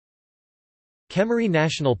Ķemeri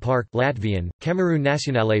National Park Latvian, Ķemeru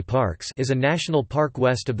Nacionālais Parks is a national park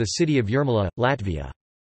west of the city of Jūrmala, Latvia.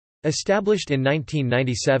 Established in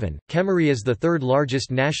 1997, Ķemeri is the third largest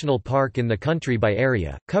national park in the country by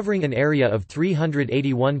area, covering an area of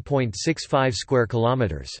 381.65 square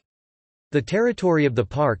kilometers. The territory of the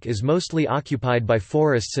park is mostly occupied by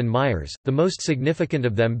forests and meres, the most significant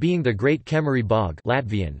of them being the Great Ķemeri Bog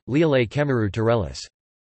Latvian, Lielais Ķemeru Turelis.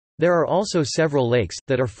 There are also several lakes,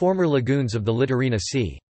 that are former lagoons of the Litorina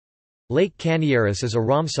Sea. Lake Canieris is a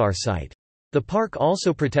Ramsar site. The park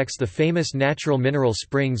also protects the famous natural mineral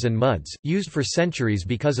springs and muds, used for centuries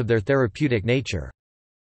because of their therapeutic nature.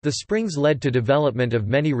 The springs led to development of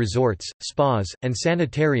many resorts, spas, and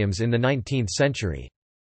sanitariums in the 19th century.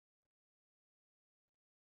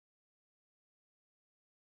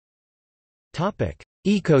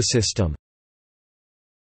 Ecosystem.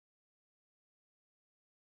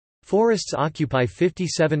 Forests occupy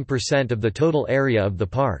 57% of the total area of the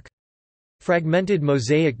park. Fragmented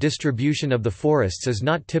mosaic distribution of the forests is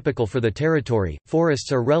not typical for the territory.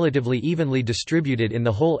 Forests are relatively evenly distributed in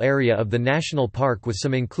the whole area of the national park with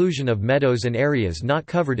some inclusion of meadows and areas not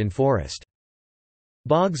covered in forest.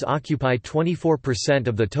 Bogs occupy 24%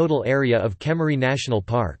 of the total area of Ķemeri National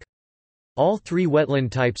Park. All three wetland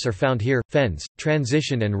types are found here: fens,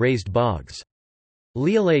 transition and raised bogs.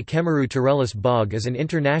 Lielais Ķemeru Turelis bog is an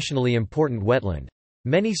internationally important wetland.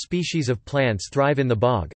 Many species of plants thrive in the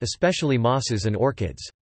bog, especially mosses and orchids.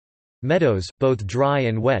 Meadows, both dry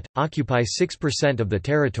and wet, occupy 6% of the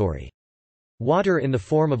territory. Water in the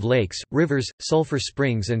form of lakes, rivers, sulfur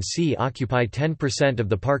springs and sea occupy 10% of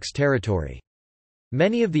the park's territory.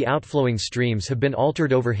 Many of the outflowing streams have been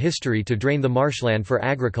altered over history to drain the marshland for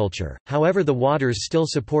agriculture, however the waters still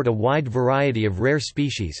support a wide variety of rare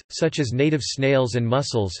species, such as native snails and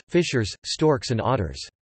mussels, fishers, storks and otters.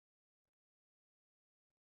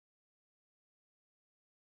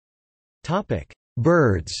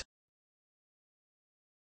 Birds.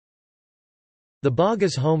 The bog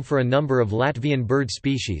is home for a number of Latvian bird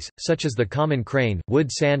species, such as the common crane, wood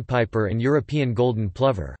sandpiper and European golden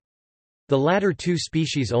plover. The latter two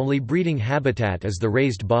species' only breeding habitat is the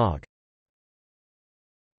raised bog.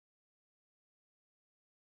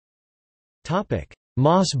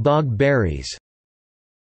 Moss Bog Berries.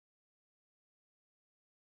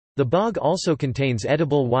 The bog also contains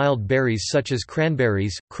edible wild berries such as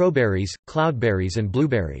cranberries, crowberries, cloudberries and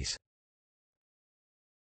blueberries.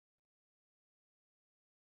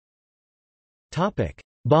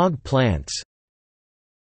 Bog plants.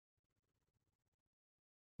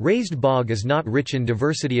 Raised bog is not rich in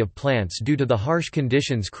diversity of plants due to the harsh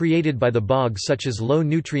conditions created by the bog, such as low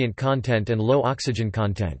nutrient content and low oxygen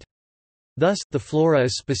content. Thus, the flora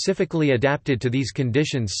is specifically adapted to these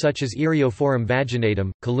conditions, such as Eriophorum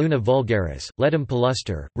vaginatum, Calluna vulgaris, Ledum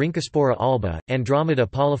palustre, Rhynchospora alba, Andromeda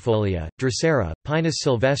paulifolia, Drosera, Pinus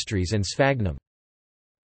sylvestris and Sphagnum.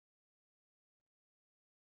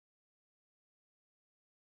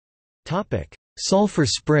 Sulfur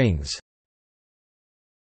Springs.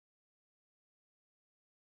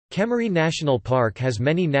 Ķemeri National Park has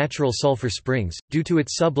many natural sulfur springs, due to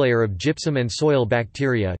its sublayer of gypsum and soil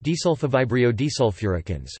bacteria Desulfovibrio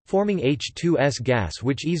desulfuricans, forming H2S gas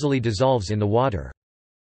which easily dissolves in the water.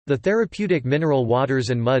 The therapeutic mineral waters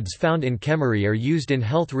and muds found in Ķemeri are used in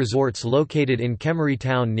health resorts located in Ķemeri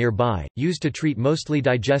town nearby, used to treat mostly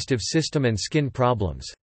digestive system and skin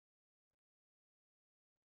problems.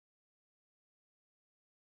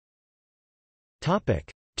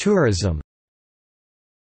 Tourism.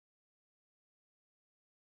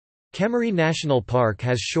 Ķemeri National Park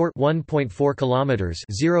has short 1.4 kilometers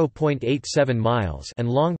 (0.87 miles) and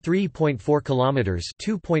long 3.4 kilometers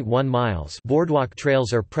 (2.1 miles) boardwalk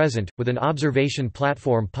trails are present, with an observation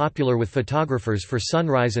platform popular with photographers for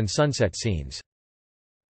sunrise and sunset scenes.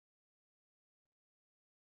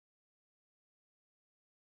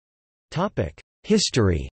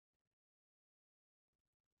 History.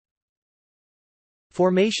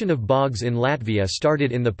 Formation of bogs in Latvia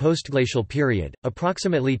started in the postglacial period,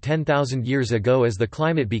 approximately 10,000 years ago, as the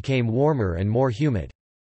climate became warmer and more humid.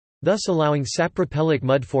 Thus allowing sapropelic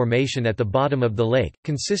mud formation at the bottom of the lake,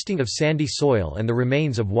 consisting of sandy soil and the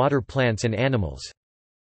remains of water plants and animals.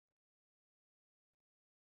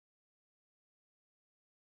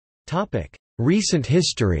 Recent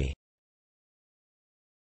history.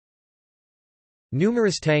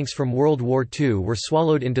 Numerous tanks from World War II were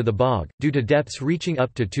swallowed into the bog, due to depths reaching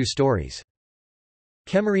up to 2 stories.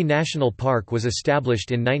 Ķemeri National Park was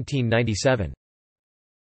established in 1997.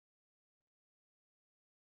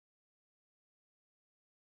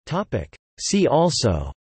 See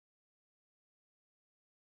also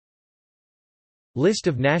List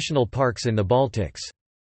of national parks in the Baltics.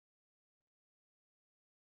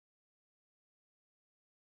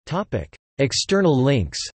 External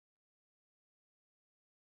links.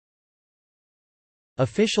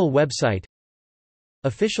 Official website.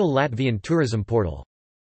 Official Latvian tourism portal.